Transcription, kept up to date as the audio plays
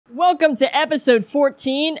Welcome to episode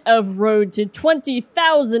 14 of Road to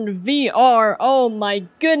 20,000 VR. Oh my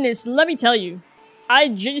goodness, let me tell you. I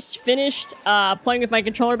just finished playing with my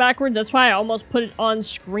controller backwards. That's why I almost put it on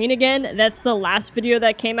screen again. That's the last video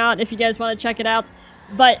that came out if you guys want to check it out.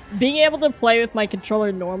 But being able to play with my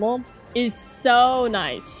controller normal is so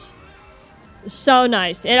nice. So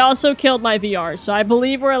nice. It also killed my VR. So I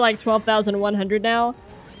believe we're at like 12,100 now.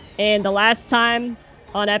 And the last time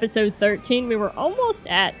on episode 13, we were almost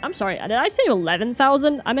at... I'm sorry, did I say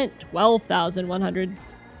 11,000? I meant 12,100.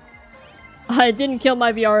 It didn't kill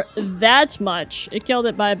my VR that much. It killed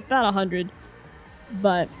it by about 100.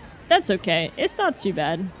 But that's okay. It's not too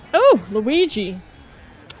bad. Oh, Luigi.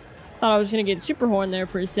 Thought I was going to get Super Horn there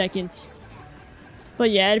for a second.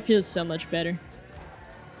 But yeah, it feels so much better.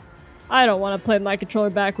 I don't want to play my controller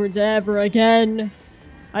backwards ever again.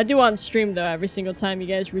 I do on stream, though, every single time you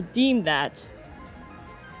guys redeem that.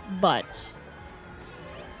 But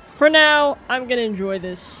for now, I'm going to enjoy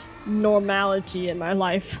this normality in my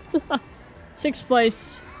life. 6th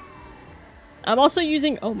place. I'm also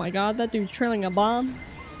using... Oh my god, that dude's trailing a bomb.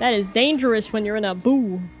 That is dangerous when you're in a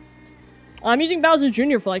boo. I'm using Bowser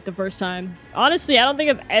Jr. for like the first time. Honestly, I don't think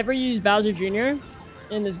I've ever used Bowser Jr.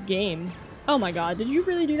 in this game. Oh my god, did you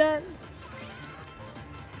really do that?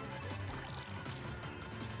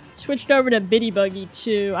 Switched over to Biddy Buggy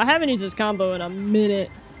too. I haven't used this combo in a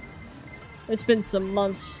minute. It's been some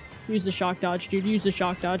months. Use the shock dodge, dude. Use the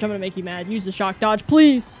shock dodge. I'm gonna make you mad. Use the shock dodge,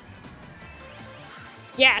 please.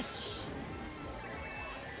 Yes!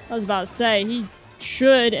 I was about to say, he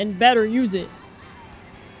should and better use it.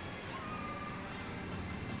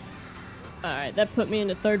 Alright, that put me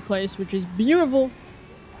into 3rd place, which is beautiful.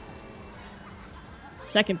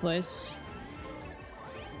 2nd place.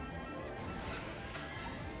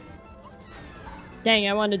 Dang,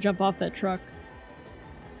 I wanted to jump off that truck.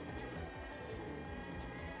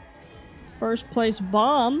 1st place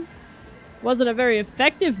bomb. Wasn't a very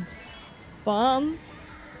effective bomb.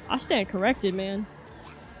 I stand corrected, man.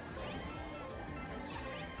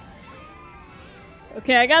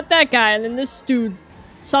 Okay, I got that guy, and then this dude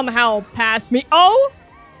somehow passed me. Oh!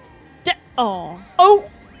 Oh,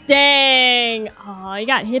 dang! Oh, he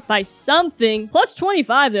got hit by something. Plus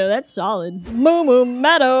 25, though. That's solid. Moo Moo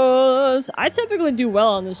Meadows! I typically do well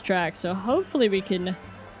on this track, so hopefully we can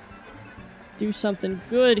do something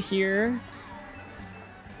good here.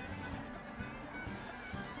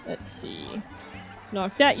 Let's see.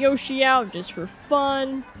 Knock that Yoshi out just for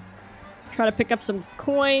fun. Try to pick up some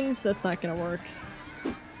coins. That's not gonna work.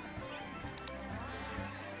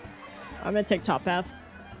 I'm gonna take top path.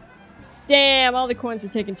 Damn, all the coins were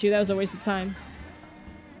taken too. That was a waste of time.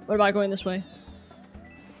 What about going this way?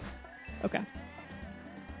 Okay.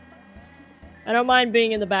 I don't mind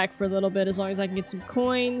being in the back for a little bit as long as I can get some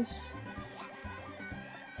coins.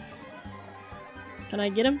 Can I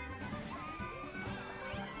get him?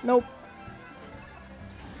 Nope.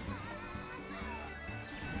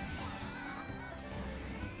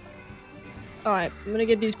 Alright, I'm gonna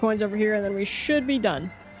get these coins over here and then we should be done.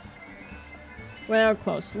 Well,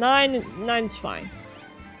 close. 9's fine.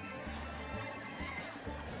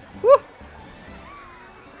 Woo!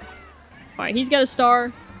 Alright, he's got a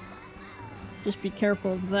star. Just be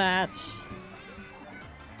careful of that.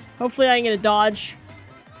 Hopefully I can get a dodge.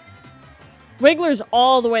 Wiggler's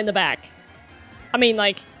all the way in the back. I mean,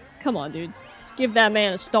 like, come on, dude. Give that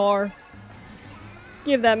man a star.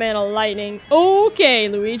 Give that man a lightning. Okay,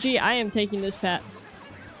 Luigi, I am taking this path.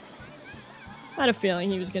 I had a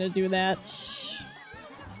feeling he was gonna do that.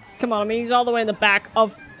 Come on, I mean, he's all the way in the back.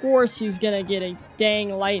 Of course he's gonna get a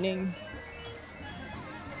dang lightning.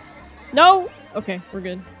 No! Okay, we're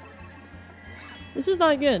good. This is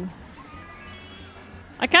not good.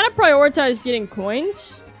 I kind of prioritize getting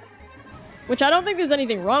coins, which I don't think there's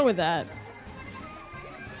anything wrong with that.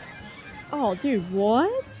 Oh, dude,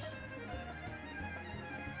 what?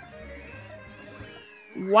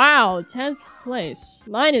 Wow, 10th place.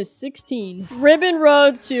 Mine is 16. Ribbon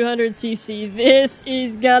Road 200cc. This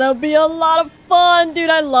is gonna be a lot of fun, dude.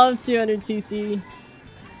 I love 200cc.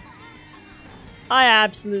 I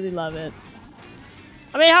absolutely love it.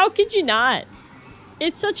 I mean, how could you not?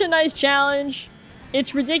 It's such a nice challenge.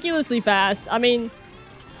 It's ridiculously fast. I mean,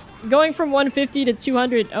 going from 150 to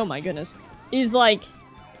 200, oh my goodness, is like,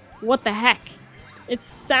 what the heck? It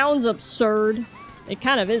sounds absurd. It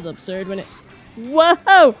kind of is absurd when it...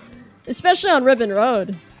 Whoa! Especially on Ribbon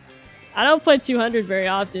Road. I don't play 200 very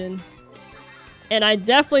often. And I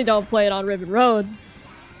definitely don't play it on Ribbon Road.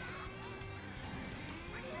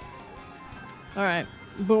 Alright.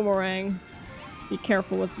 Boomerang. Be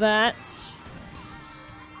careful with that.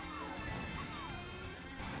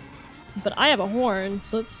 But I have a horn,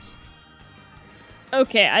 so let's...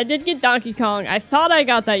 Okay, I did get Donkey Kong. I thought I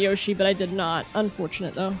got that Yoshi, but I did not.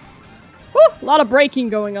 Unfortunate, though. Whew! A lot of braking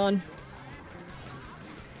going on.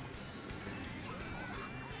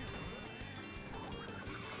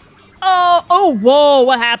 Oh! Oh, whoa!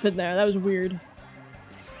 What happened there? That was weird.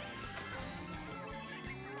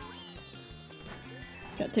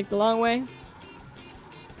 Gotta take the long way.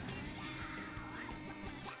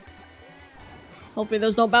 Hopefully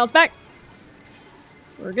those don't bounce back.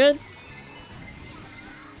 We're good.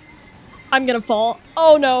 I'm gonna fall.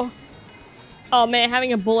 Oh no. Oh man,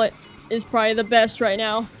 having a bullet is probably the best right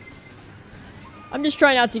now. I'm just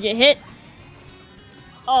trying not to get hit.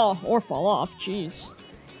 Oh, or fall off. Jeez.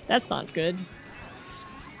 That's not good.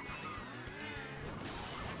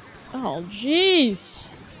 Oh, jeez.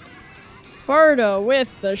 Birdo with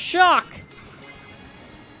the shock.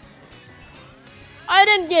 I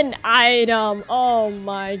didn't get an item. Oh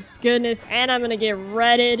my goodness. And I'm gonna get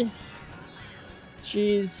redded.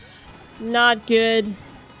 Jeez. Not good.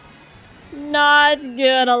 Not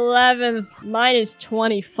good. 11th. Minus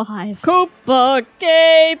 25. Koopa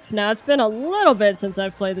Cape. Now, it's been a little bit since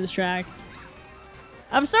I've played this track.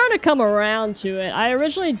 I'm starting to come around to it. I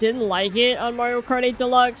originally didn't like it on Mario Kart 8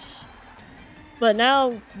 Deluxe. But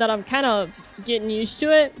now that I'm kind of getting used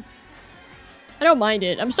to it, I don't mind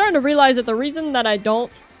it. I'm starting to realize that the reason that I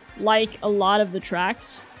don't like a lot of the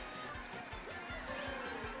tracks,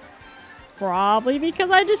 probably because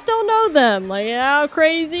I just don't know them. Like, how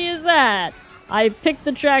crazy is that? I pick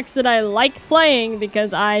the tracks that I like playing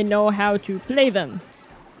because I know how to play them.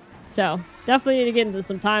 So, definitely need to get into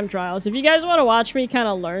some time trials. If you guys want to watch me kind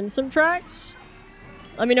of learn some tracks,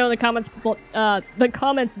 let me know in the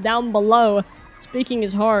comments down below. Speaking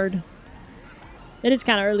is hard. It is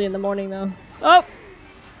kind of early in the morning, though. Oh!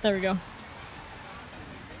 There we go.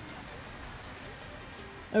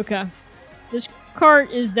 Okay. This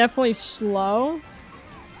kart is definitely slow.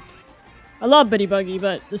 I love Bitty Buggy,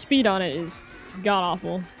 but the speed on it is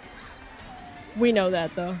god-awful. We know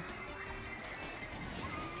that, though.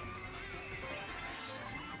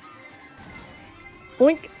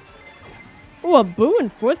 Boink. Ooh, a Boo in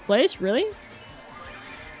 4th place? Really?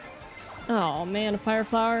 Oh, man, a Fire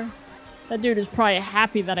Flower. That dude is probably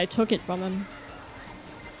happy that I took it from him.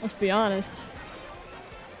 Let's be honest.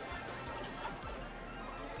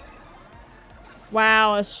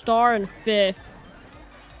 Wow, a star in 5th.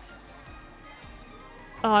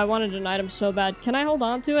 Oh, I wanted an item so bad. Can I hold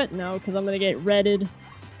on to it? No, because I'm going to get redded.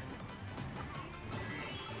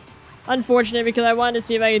 Unfortunate, because I wanted to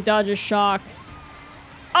see if I could dodge a shock.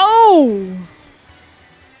 Oh!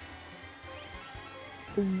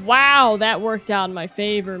 Wow, that worked out in my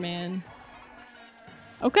favor, man.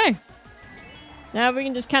 Okay. Now we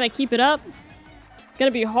can just kind of keep it up. It's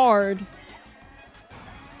going to be hard.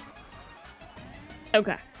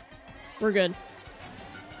 Okay. We're good.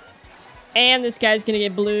 And this guy's gonna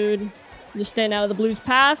get blued. Just staying out of the blue's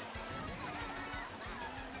path.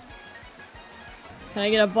 Can I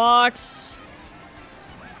get a box?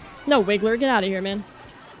 No, Wiggler, get out of here, man.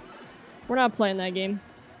 We're not playing that game.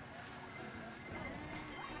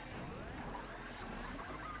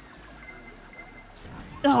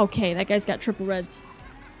 Oh, okay, that guy's got triple reds.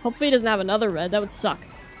 Hopefully he doesn't have another red. That would suck.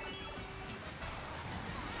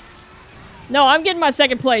 No, I'm getting my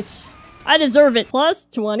 2nd place. I deserve it. Plus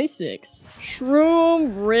 26.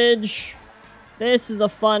 Shroom Ridge. This is a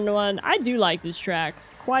fun one. I do like this track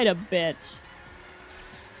quite a bit.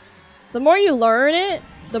 The more you learn it,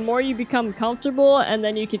 the more you become comfortable, and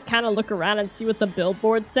then you can kind of look around and see what the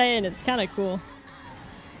billboards say, and it's kind of cool.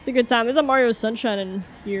 It's a good time. There's a Mario Sunshine in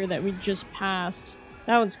here that we just passed.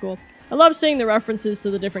 That one's cool. I love seeing the references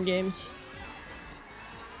to the different games.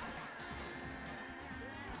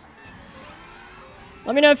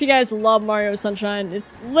 Let me know if you guys love Mario Sunshine.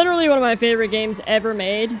 It's literally one of my favorite games ever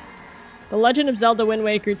made. The Legend of Zelda Wind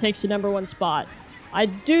Waker takes the #1 spot. I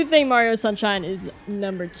do think Mario Sunshine is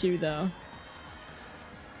 #2, though.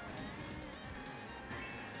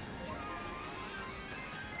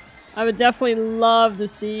 I would definitely love to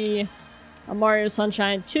see a Mario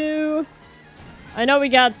Sunshine 2. I know we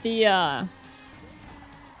got the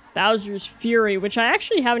Bowser's Fury, which I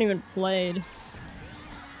actually haven't even played.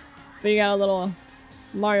 But you got a little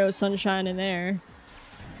Mario Sunshine in there.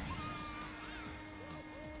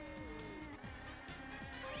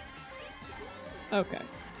 Okay.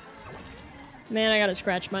 Man, I gotta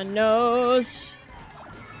scratch my nose.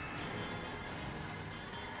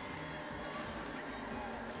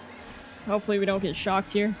 Hopefully we don't get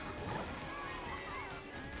shocked here.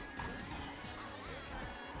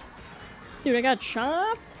 Dude, I got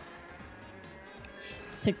shocked?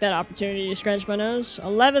 Take that opportunity to scratch my nose.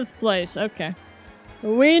 11th place. Okay.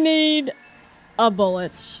 We need a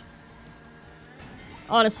bullet.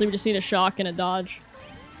 Honestly, we just need a shock and a dodge.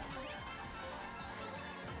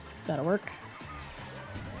 That'll work.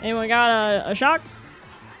 Anyone got a shock?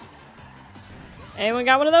 Anyone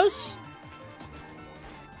got one of those?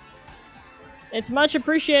 It's much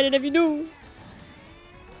appreciated if you do.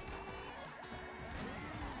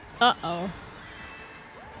 Uh-oh.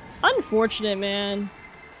 Unfortunate, man.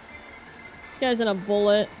 This guy's in a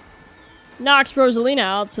bullet. Knocks Rosalina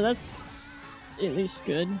out, so that's at least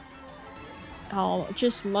good. Oh,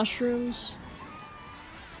 just mushrooms?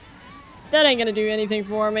 That ain't gonna do anything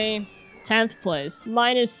for me. 10th place.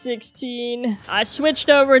 Minus 16. I switched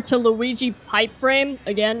over to Luigi PIPEFRAME.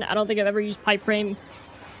 Again, I don't think I've ever used PIPEFRAME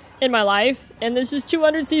in my life. And this is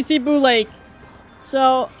 200cc Boo Lake.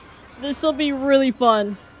 So, this will be really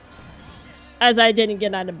fun. As I didn't get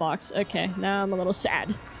an item box. Okay, now I'm a little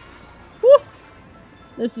sad. Woo!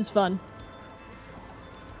 This is fun.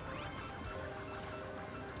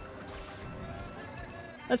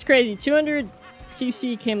 That's crazy.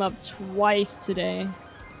 200cc came up twice today.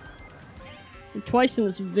 And twice in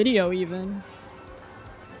this video, even.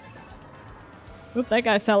 Oop, that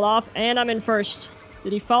guy fell off, and I'm in first.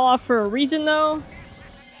 Did he fall off for a reason, though?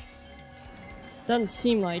 Doesn't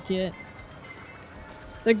seem like it.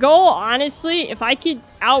 The goal, honestly, if I could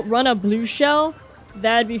outrun a blue shell,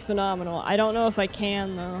 that'd be phenomenal. I don't know if I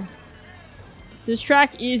can, though. This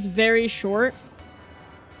track is very short.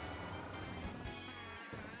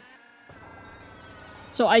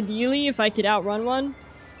 So ideally, if I could outrun one,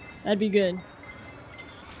 that'd be good.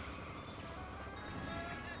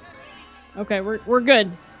 Okay, we're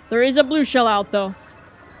good. There is a blue shell out, though.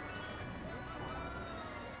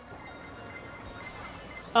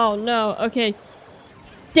 Oh, no. Okay.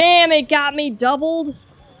 Damn, it got me doubled.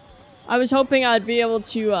 I was hoping I'd be able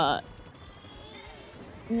to,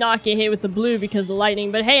 not get hit with the blue because of the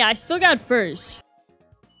lightning. But hey, I still got first.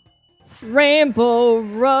 Rainbow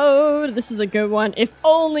Road. This is a good one. If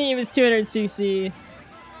only it was 200cc.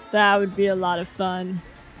 That would be a lot of fun.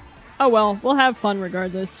 Oh well, we'll have fun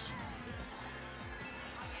regardless.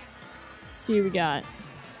 Let's see what we got.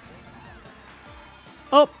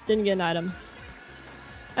 Oh, didn't get an item.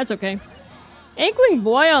 That's okay. Inkling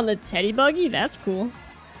boy on the teddy buggy? That's cool.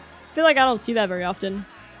 I feel like I don't see that very often.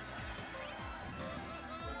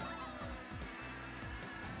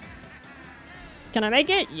 Can I make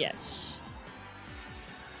it? Yes.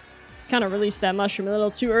 Kind of released that mushroom a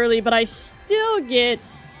little too early, but I still get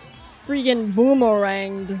freaking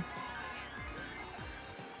boomeranged.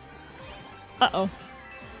 Uh-oh.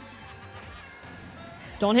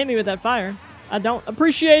 Don't hit me with that fire. I don't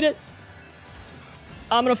appreciate it.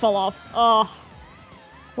 I'm gonna fall off. Oh,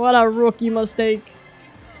 what a rookie mistake.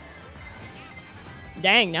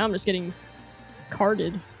 Dang, now I'm just getting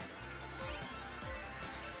carded.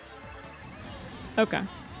 Okay.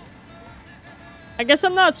 I guess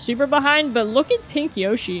I'm not super behind, but look at Pink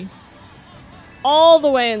Yoshi. All the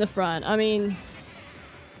way in the front. I mean...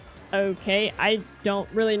 Okay, I don't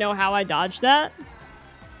really know how I dodged that.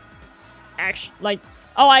 Actually, like...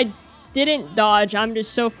 Oh, I didn't dodge. I'm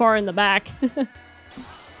just so far in the back.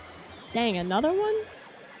 Dang, another one?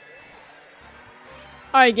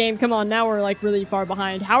 Alright, game, come on. Now we're, like, really far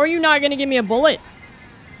behind. How are you not gonna give me a bullet?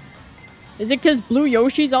 Is it because Blue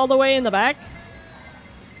Yoshi's all the way in the back?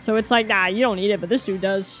 So it's like, nah, you don't need it, but this dude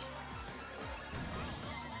does.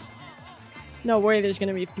 No way there's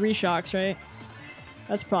gonna be 3 shocks, right?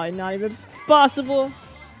 That's probably not even possible.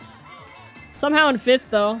 Somehow in 5th,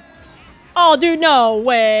 though. Oh, dude, no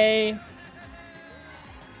way.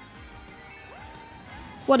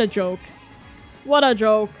 What a joke. What a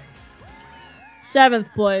joke.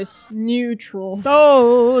 7th place. Neutral.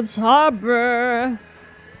 Toad's Harbor.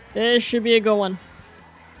 This should be a good one.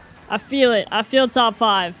 I feel it. I feel top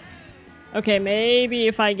 5. Okay, maybe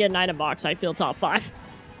if I get an item box, I feel top 5.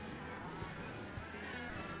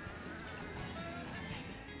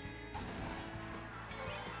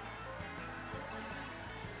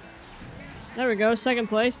 There we go. 2nd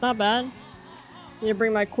place. Not bad. Need to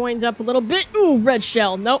bring my coins up a little bit. Ooh, red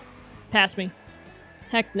shell. Nope. Pass me.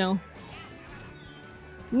 Heck no.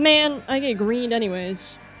 Man, I get greened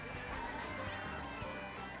anyways.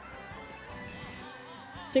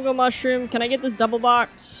 Single mushroom. Can I get this double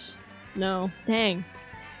box? No. Dang.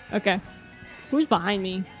 Okay. Who's behind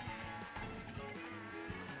me?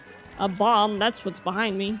 A bomb. That's what's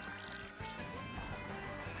behind me.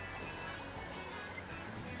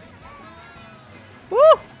 Woo!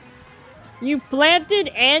 You planted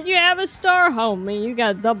and you have a star? Homie, you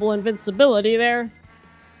got double invincibility there.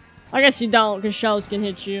 I guess you don't, because shells can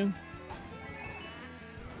hit you.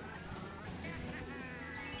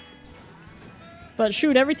 But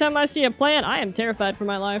shoot, every time I see a plant, I am terrified for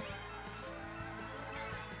my life.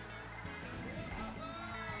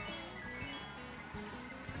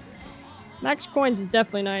 Max coins is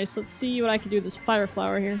definitely nice. Let's see what I can do with this fire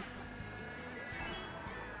flower here.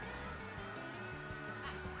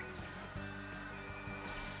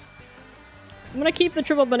 I'm gonna keep the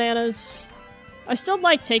triple bananas. I still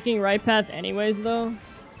like taking right path anyways, though.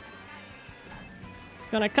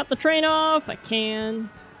 Gonna cut the train off. I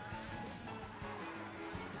can.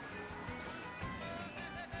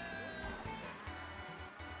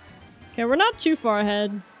 Okay, we're not too far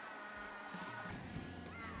ahead.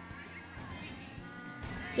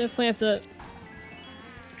 Definitely have to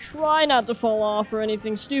try not to fall off or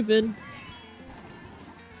anything stupid.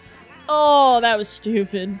 Oh, that was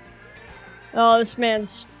stupid. Oh, this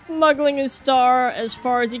man's smuggling his star as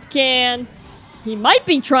far as he can. He might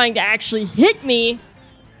be trying to actually hit me.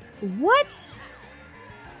 What?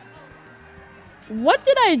 What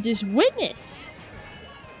did I just witness?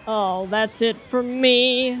 Oh, that's it for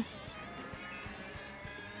me.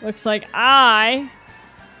 Looks like I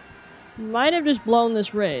might have just blown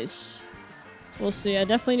this race. We'll see. I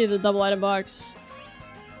definitely need the double item box.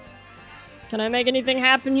 Can I make anything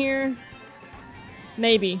happen here?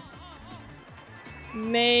 Maybe.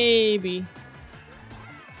 Maybe.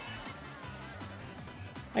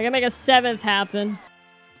 I can make a 7th happen.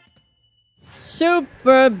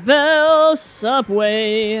 Super Bell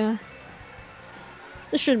Subway.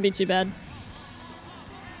 This shouldn't be too bad.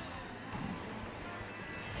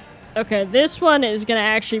 Okay, this one is gonna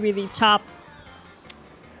actually be the top.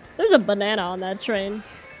 There's a banana on that train.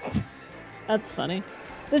 That's funny.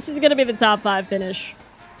 This is gonna be the top 5 finish.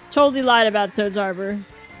 Totally lied about Toad's Harbor.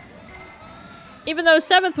 Even though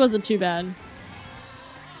 7th wasn't too bad.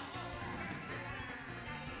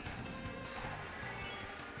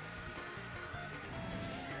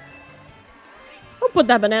 We'll put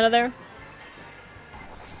that banana there.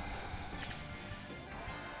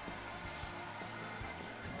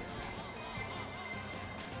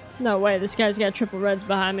 No way, this guy's got triple reds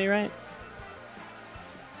behind me, right?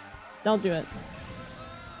 Don't do it.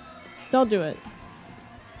 Don't do it.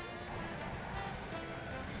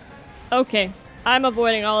 Okay, I'm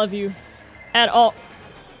avoiding all of you. At all.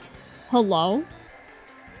 Hello?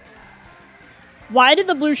 Why did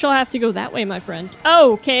the blue shell have to go that way, my friend?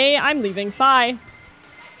 Okay, I'm leaving. Bye.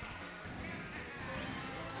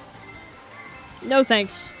 No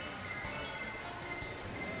thanks.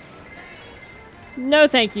 No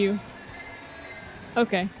thank you.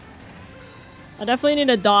 Okay. I definitely need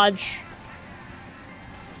a dodge.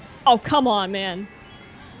 Oh, come on, man.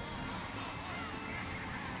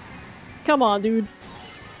 Come on, dude.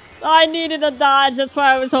 I needed a dodge. That's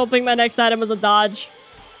why I was hoping my next item was a dodge.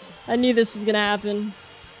 I knew this was gonna happen.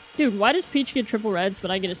 Dude, why does Peach get triple reds,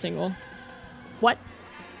 but I get a single? What?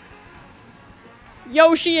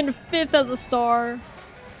 Yoshi in 5th as a star.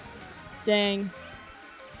 Dang.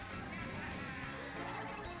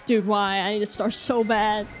 Dude, why? I need a star so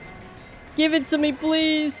bad. Give it to me,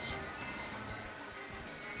 please.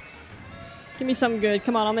 Give me something good.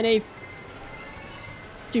 Come on, I'm an 8th.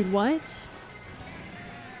 Dude, what?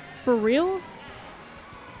 For real?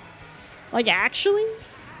 Like, actually?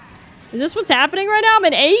 Is this what's happening right now? I'm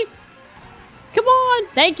an 8th? Come on!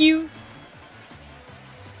 Thank you!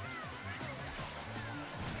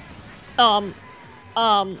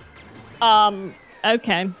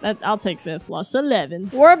 Okay. I'll take 5th. Lost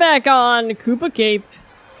 11. We're back on Koopa Cape.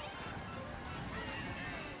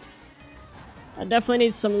 I definitely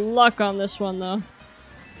need some luck on this one, though.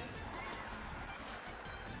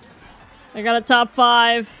 I got a top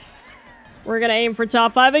 5. We're gonna aim for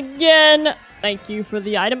top 5 again. Thank you for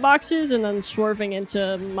the item boxes, and then swerving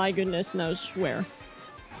into my goodness knows where.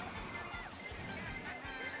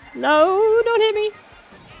 No, don't hit me.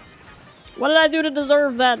 What did I do to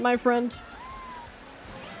deserve that, my friend?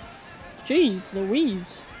 Jeez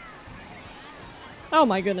Louise. Oh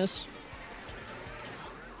my goodness.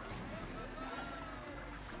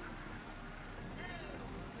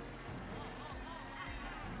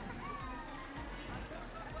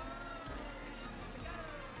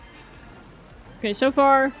 Okay, so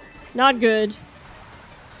far, not good.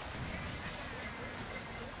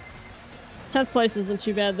 10th place isn't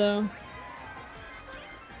too bad, though.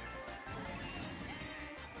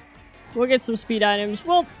 We'll get some speed items.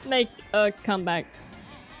 We'll make a comeback.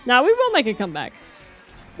 Now, we will make a comeback.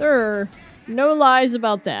 There are no lies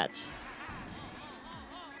about that.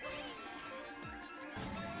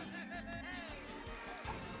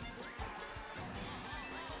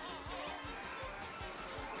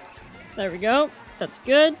 There we go. That's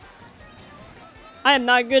good. I am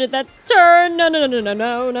not good at that turn. No, no, no, no,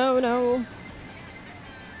 no, no, no, no.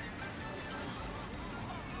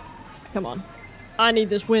 Come on. I need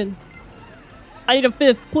this win. I need a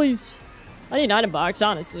 5th, please. I need an item box,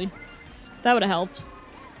 honestly. That would have helped.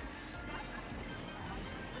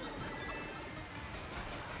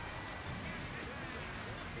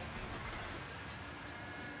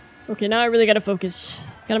 Okay, now I really gotta focus.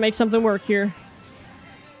 Gotta make something work here.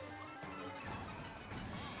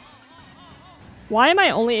 Why am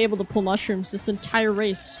I only able to pull mushrooms this entire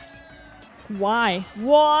race? Why?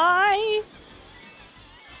 Why?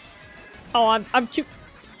 Oh, I'm too...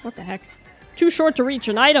 What the heck? Too short to reach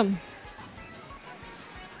an item.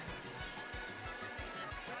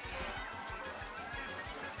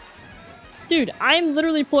 Dude, I'm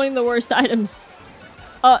literally pulling the worst items.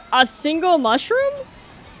 A single mushroom?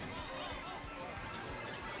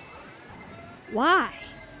 Why?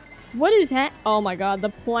 What is that? Oh my god, the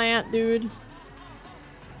plant, dude.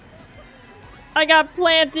 I got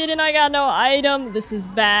planted and I got no item. This is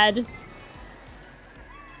bad.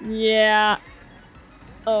 Yeah.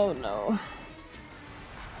 Oh no.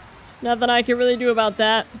 Nothing I can really do about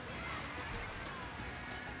that.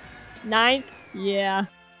 9th? Yeah.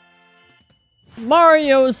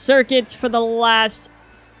 Mario Circuit for the last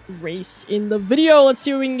race in the video. Let's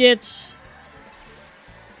see what we can get.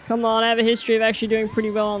 Come on, I have a history of actually doing pretty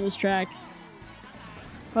well on this track.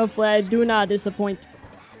 Hopefully I do not disappoint.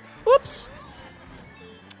 Whoops!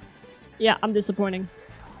 Yeah, I'm disappointing.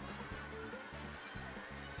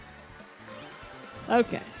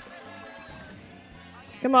 Okay.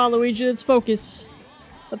 Come on, Luigi, let's focus.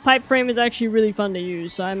 The pipe frame is actually really fun to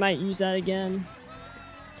use, so I might use that again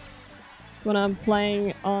when I'm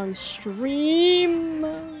playing on stream.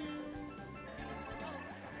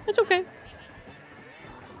 It's okay.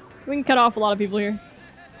 We can cut off a lot of people here.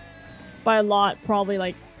 By a lot, probably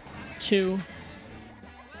like 2.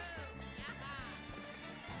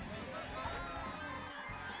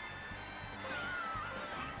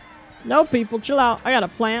 No, people, chill out. I got a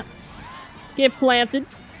plant. Get planted.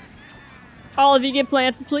 All of you get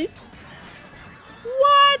planted, please.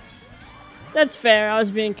 What? That's fair. I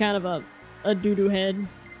was being kind of a doo-doo head.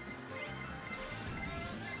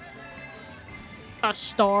 A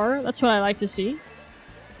star. That's what I like to see.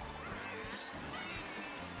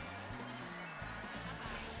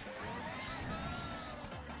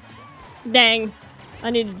 Dang. I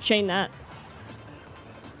needed to chain that.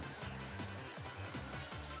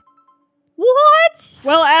 What?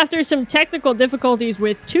 Well, after some technical difficulties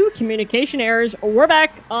with 2 communication errors, we're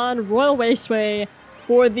back on Royal Raceway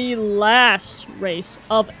for the last race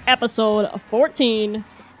of episode 14.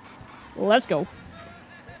 Let's go.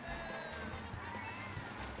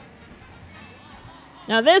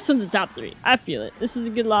 Now this one's a top 3. I feel it. This is a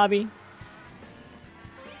good lobby.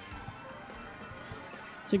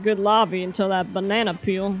 It's a good lobby until that banana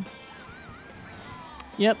peel.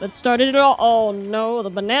 Yep, that started it all. Oh no, the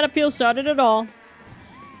banana peel started it all.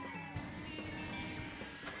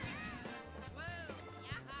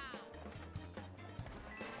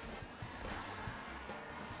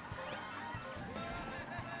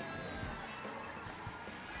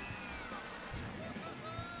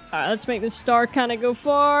 Alright, let's make this star kind of go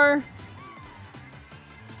far.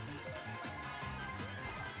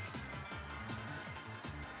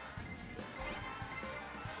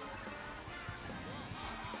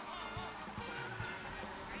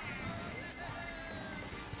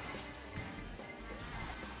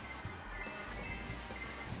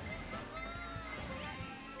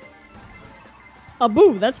 Oh,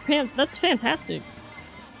 boo! That's fantastic.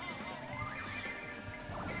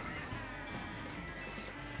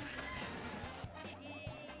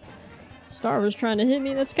 Star was trying to hit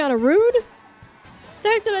me. That's kind of rude. What the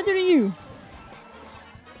heck did I do to you?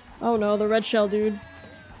 Oh no, the red shell dude.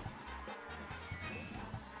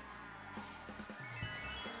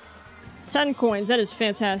 $10 coins. That is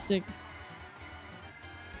fantastic.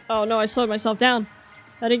 Oh no, I slowed myself down.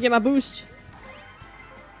 I didn't get my boost.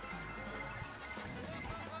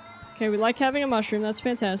 Okay, we like having a mushroom. That's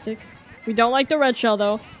fantastic. We don't like the red shell,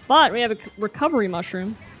 though. But we have a recovery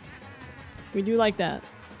mushroom. We do like that.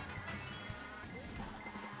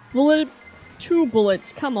 Bullet. 2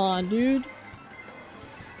 bullets. Come on, dude.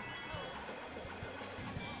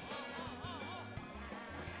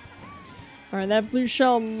 Alright, that blue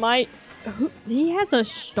shell might... He has a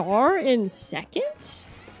star in 2nd?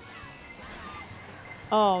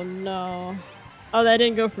 Oh, no. Oh, that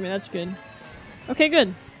didn't go for me. That's good. Okay,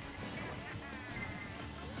 good.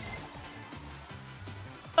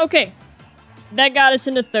 Okay. that got us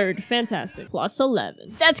into third. Fantastic. Plus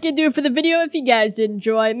 11. That's gonna do it for the video. If you guys did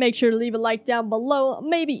enjoy, make sure to leave a like down below.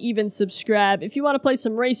 Maybe even subscribe. If you want to play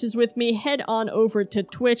some races with me, head on over to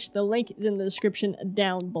Twitch. The link is in the description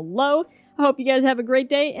down below. I hope you guys have a great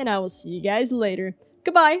day, and I will see you guys later.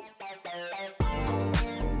 Goodbye.